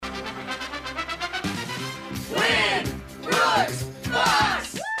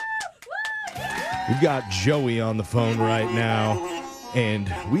We've got Joey on the phone right now,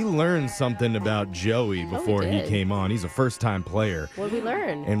 and we learned something about Joey before he came on. He's a first-time player. What did we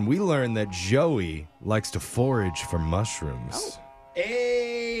learn? And we learned that Joey likes to forage for mushrooms. Oh.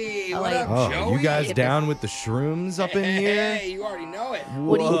 Hey, what up, Joey? You guys down with the shrooms up in here? Hey, you already know it.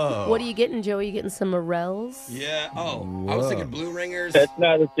 What are you getting, Joey? You getting some morels? Yeah. Oh, I was thinking blue ringers. That's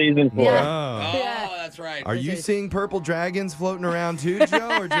not the season for it. Oh, Yeah. that's right. Are you seeing purple dragons floating around too,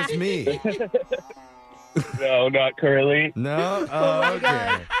 Joe, or just me? No, not currently. No? Oh,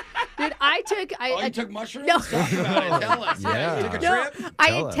 okay. Dude, you took mushrooms? No. Talk about it. Tell us. Yeah. You took a No, trip? I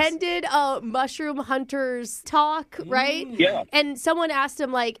Tell us. attended a mushroom hunters talk, right? Yeah. And someone asked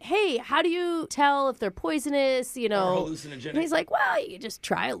him, like, hey, how do you tell if they're poisonous, Or hallucinogenic. And he's like, well, you just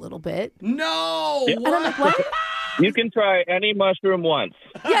try a little bit. No. Yeah. And I'm like, what? You can try any mushroom once.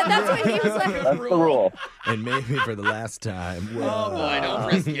 Yeah, that's what he was like. That's the rule. And maybe for the last time. Oh, boy, don't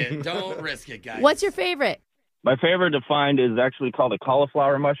risk it. Don't risk it, guys. What's your favorite? My favorite to find is actually called a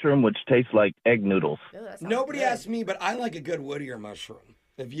cauliflower mushroom, which tastes like egg noodles. Nobody asked me, but I like a good woodier mushroom.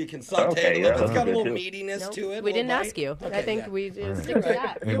 If you can saute Okay, it a little, yeah, it's got a that's little good, meatiness Nope, to it. we little didn't bite. ask you. Okay, I think yeah. we just You're stick to right.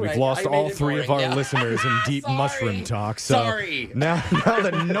 that. And You're we've right. lost I made all it three of boring, our yeah. listeners in deep Sorry. mushroom talk. So Sorry. Now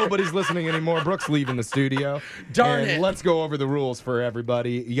that nobody's listening anymore, Brooke's leaving the studio. Darn and it. Let's go over the rules for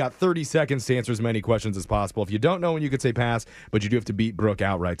everybody. You got 30 seconds to answer as many questions as possible. If you don't know when you could say pass, but you do have to beat Brooke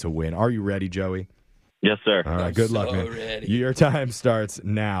outright to win. Are you ready, Joey? Yes, sir. All right, I'm good luck, so man. ready. Your time starts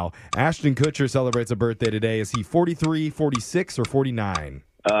now. Ashton Kutcher celebrates a birthday today. Is he 43, 46, or 49?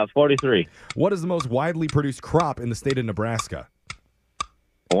 43. What is the most widely produced crop in the state of Nebraska?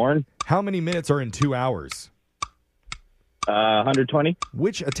 Corn. How many minutes are in 2 hours? 120.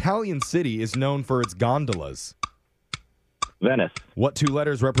 Which Italian city is known for its gondolas? Venice. What two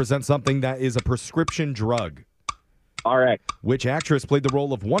letters represent something that is a prescription drug? RX. Which actress played the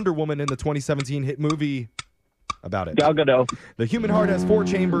role of Wonder Woman in the 2017 hit movie about it? Gal Gadot. The human heart has 4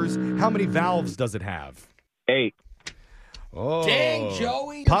 chambers. How many valves does it have? 8. Oh, Dang,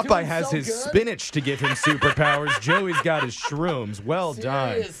 Joey, you're Popeye doing has so his good. spinach to give him superpowers. Joey's got his shrooms. Well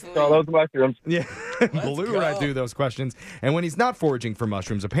done. Seriously. So those mushrooms. Yeah, blew go. right through those questions. And when he's not foraging for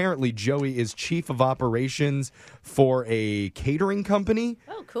mushrooms, apparently Joey is chief of operations for a catering company.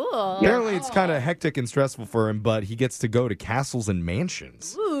 Oh, cool. Apparently it's kind of hectic and stressful for him, but he gets to go to castles and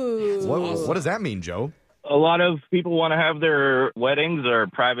mansions. Ooh. What does that mean, Joe? A lot of people want to have their weddings or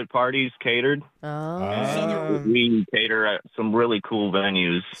private parties catered. Oh. We cater at some really cool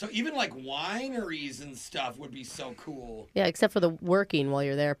venues. So even like wineries and stuff would be so cool. Yeah, except for the working while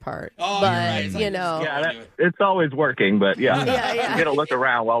you're there part. Oh, but, you're right. It's like you know. this- Yeah, it's always working, but yeah. Yeah. We get to look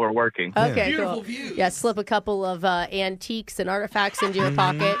around while we're working. Okay, Beautiful cool. views. Yeah, slip a couple of antiques and artifacts into your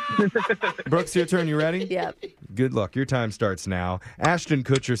pocket. Brooks, your turn. You ready? Yep. Good luck. Your time starts now. Ashton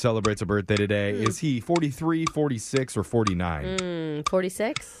Kutcher celebrates a birthday today. Is he 43, 46, or 49?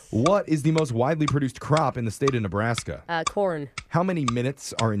 46. What is the most widely produced crop in the state of Nebraska? Corn. How many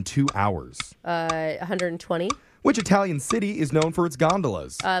minutes are in 2 hours? 120. Which Italian city is known for its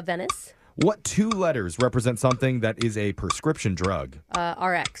gondolas? Venice. What two letters represent something that is a prescription drug?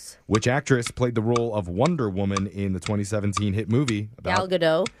 RX. Which actress played the role of Wonder Woman in the 2017 hit movie Gal about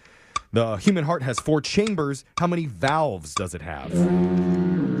Gadot. the human heart has 4 chambers? How many valves does it have?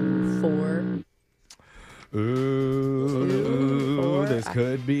 4. Ooh, this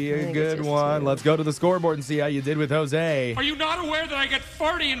could be a good just one. 2. Let's go to the scoreboard and see how you did with Jose. Are you not aware that I get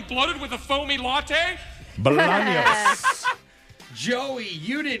farty and bloated with a foamy latte? Bolaños. Joey,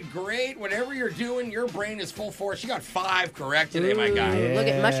 you did great. Whatever you're doing, your brain is full force. You got 5 correct today, my guy. Yeah. Look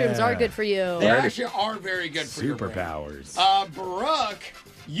at mushrooms are good for you. They actually are very good for your brain. Superpowers. Brooke,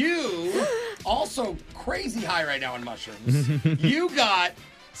 you also crazy high right now on mushrooms. You got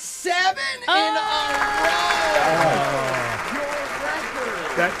 7 in a row. Your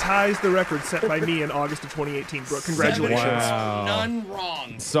record. That ties the record set by me in August of 2018, Brooke. Congratulations. 7 in a row, Wow. None wrong.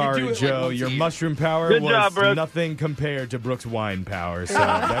 You do Sorry, it like Joe. once Your a year. mushroom power Good was job, Brooke. nothing compared to Brooke's wine power. So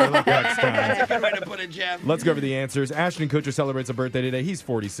better luck next time. That's a good way to put it, Jeff. Let's go over the answers. Ashton Kutcher celebrates a birthday today. He's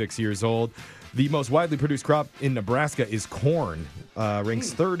 46 years old. The most widely produced crop in Nebraska is corn.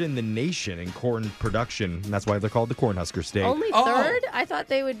 Ranks 3rd in the nation in corn production. And that's why they're called the Cornhusker State. Only Oh. 3rd? I thought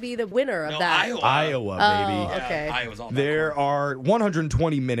they would be the winner of No, that. Iowa, baby. Oh, okay. Iowa's all about There corn. are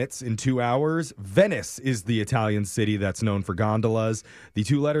 120 minutes in 2 hours. Venice is the Italian city that's known for gondolas. The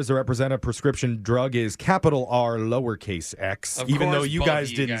 2 letters that represent a prescription drug is capital R, lowercase x. Of Even though course, you both guys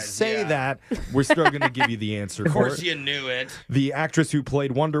of you didn't guys, say yeah. that, we're still going to give you the answer. Of course for it. you knew it. The actress who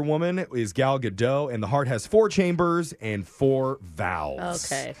played Wonder Woman is Gal Gadot, and the heart has 4 chambers and 4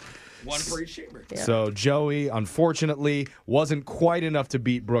 valves. Okay. One for each chamber. Yeah. So Joey, unfortunately, wasn't quite enough to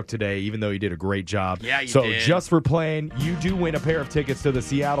beat Brooke today, even though he did a great job. Yeah, you so did. just for playing, you do win a pair of tickets to the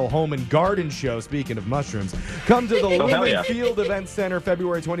Seattle Home and Garden Show. Speaking of mushrooms, come to the hell Lumen yeah. Field Event Center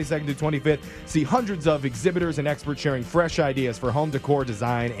February 22nd to 25th. See hundreds of exhibitors and experts sharing fresh ideas for home decor,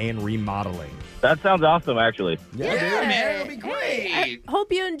 design, and remodeling. That sounds awesome, actually. Yeah, man, it'll be great. I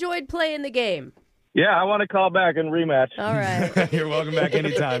hope you enjoyed playing the game. Yeah, I want to call back and rematch. All right. You're welcome back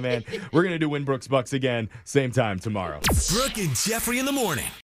anytime, man. We're going to do Win Brooks Bucks again, same time tomorrow. Brooke and Jeffrey in the morning.